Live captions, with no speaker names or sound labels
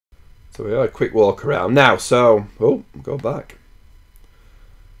So we had a quick walk around now. So, oh, go back.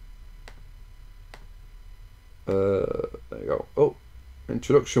 There you go. Oh,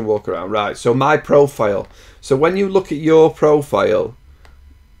 introduction, walk around. Right, so my profile. So when you look at your profile,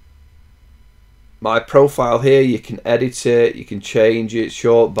 my profile here, you can edit it, you can change it,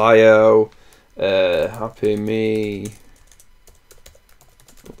 short bio, happy me,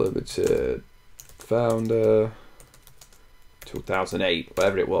 limited founder, 2008,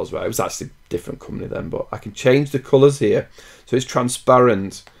 whatever it was, right? It was actually a different company then, but I can change the colours here. So it's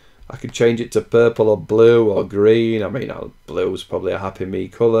transparent. I can change it to purple or blue or green. I mean, blue is probably a happy me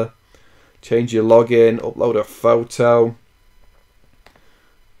colour. Change your login, upload a photo.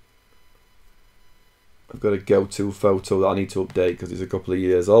 I've got a go-to photo that I need to update because it's a couple of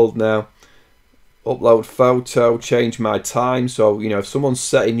years old now. Upload photo, change my time. So, you know, if someone's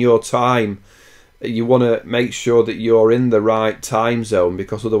setting your time, you want to make sure that you're in the right time zone,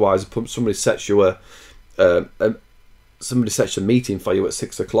 because otherwise somebody sets you somebody sets a meeting for you at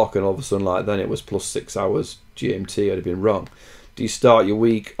 6 o'clock and all of a sudden, like, then it was plus 6 hours GMT, it'd have been wrong. Do you start your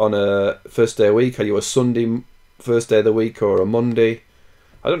week on a first day of the week? Are you a Sunday first day of the week or a Monday?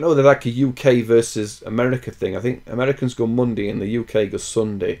 I don't know whether that's like a UK versus America thing. I think Americans go Monday and the UK goes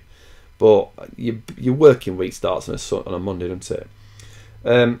Sunday, but your working week starts on a Monday, doesn't it?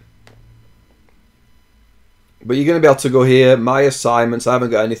 But you're going to be able to go here, my assignments. I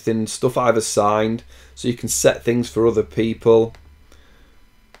haven't got anything, stuff I've assigned, so you can set things for other people.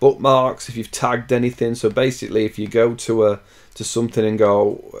 Bookmarks, if you've tagged anything. So basically, if you go to something and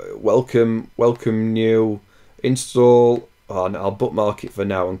go, welcome new, install, and I'll bookmark it for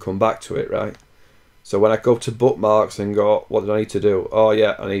now and come back to it, right? So when I go to bookmarks and go, what did I need to do? Oh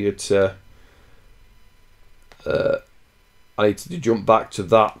yeah, I needed to jump back to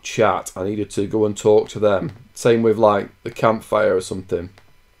that chat. I needed to go and talk to them. Same with like the campfire or something.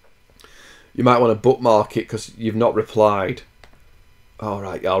 You might want to bookmark it because you've not replied. All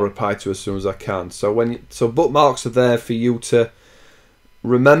right, I'll reply to as soon as I can. So bookmarks are there for you to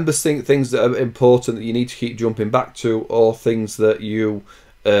remember things that are important that you need to keep jumping back to, or things that you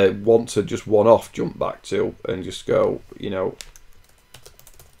want to just one-off jump back to and just go, you know,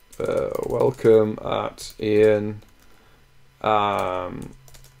 welcome at Ian.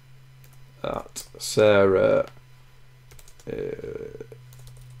 At Sarah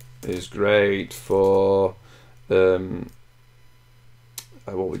is great for what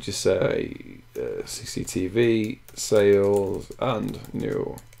would you say, CCTV sales and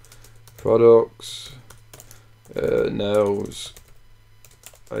new products, knows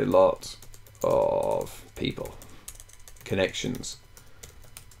a lot of people, connections,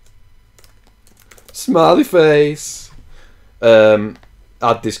 smiley face.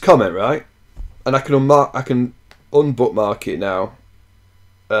 Add this comment, right? And I can unbookmark it now.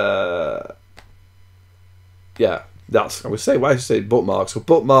 Yeah, that's, I would say, why should I say bookmark? So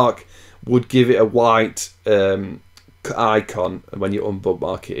bookmark would give it a white icon, and when you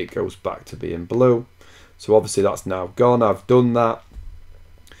unbookmark it, it goes back to being blue. So obviously that's now gone. I've done that.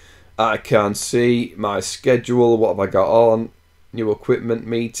 I can see my schedule. What have I got on? New equipment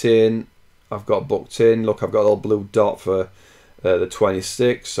meeting. I've got booked in. Look, I've got a little blue dot for the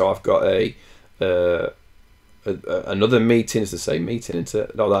 26th. So I've got another meeting. It's the same meeting, isn't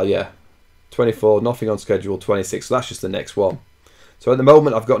it? No, that, yeah. 24, nothing on schedule. 26, so that's just the next one. So at the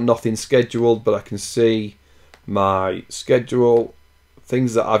moment I've got nothing scheduled, but I can see my schedule,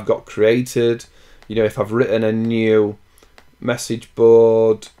 things that I've got created. You know, if I've written a new message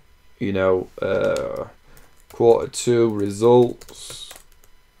board, you know, Q2 results,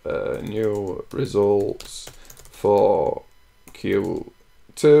 new results for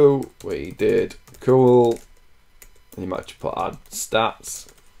Q2, we did cool. And you might just put add stats,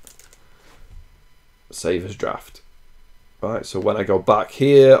 save as draft. Right, so when I go back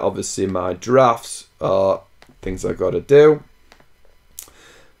here, obviously my drafts are things I've got to do.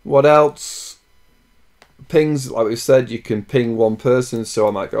 What else? Pings, like we said, you can ping one person, so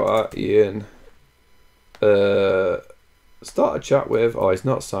I might go, Ian, start a chat with, oh, he's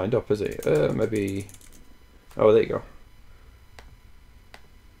not signed up, is he? Maybe, oh, there you go.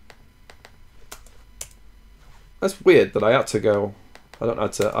 That's weird that I had to go, I don't know how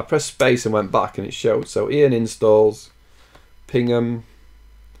to, I pressed space and went back and it showed. So Ian installs, ping him.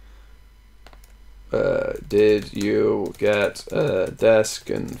 Did you get a desk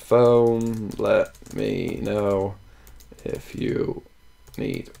and phone? Let me know if you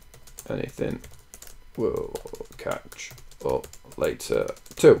need anything. We'll catch up later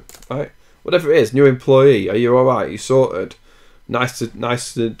too. Right? Whatever it is, new employee. Are you all right? You sorted? Nice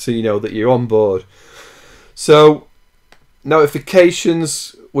to you know that you're on board. So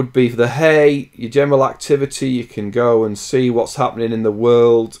Notifications would be for the hey, your general activity. You can go and see what's happening in the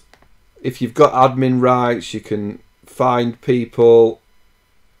world. If you've got admin rights, you can find people,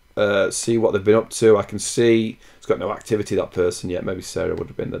 see what they've been up to. I can see it's got no activity, that person yet. Maybe Sarah would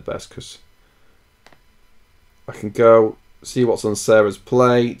have been the best, because I can go see what's on Sarah's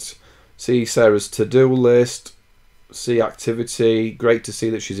plate, see Sarah's to-do list, see activity. Great to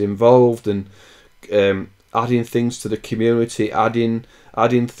see that she's involved and adding things to the community, adding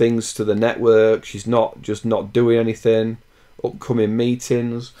things to the network. She's not just not doing anything. Upcoming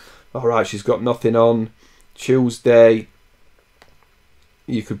meetings. All right, she's got nothing on Tuesday.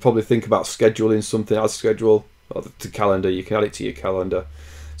 You could probably think about scheduling something as schedule or to calendar. You can add it to your calendar.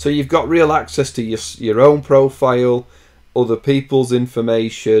 So you've got real access to your own profile, other people's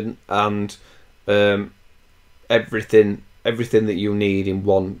information, and everything that you need in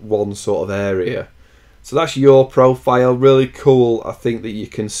one sort of area. So that's your profile. Really cool. I think that you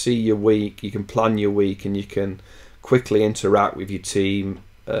can see your week, you can plan your week, and you can quickly interact with your team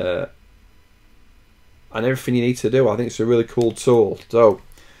and everything you need to do. I think it's a really cool tool. So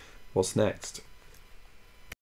what's next?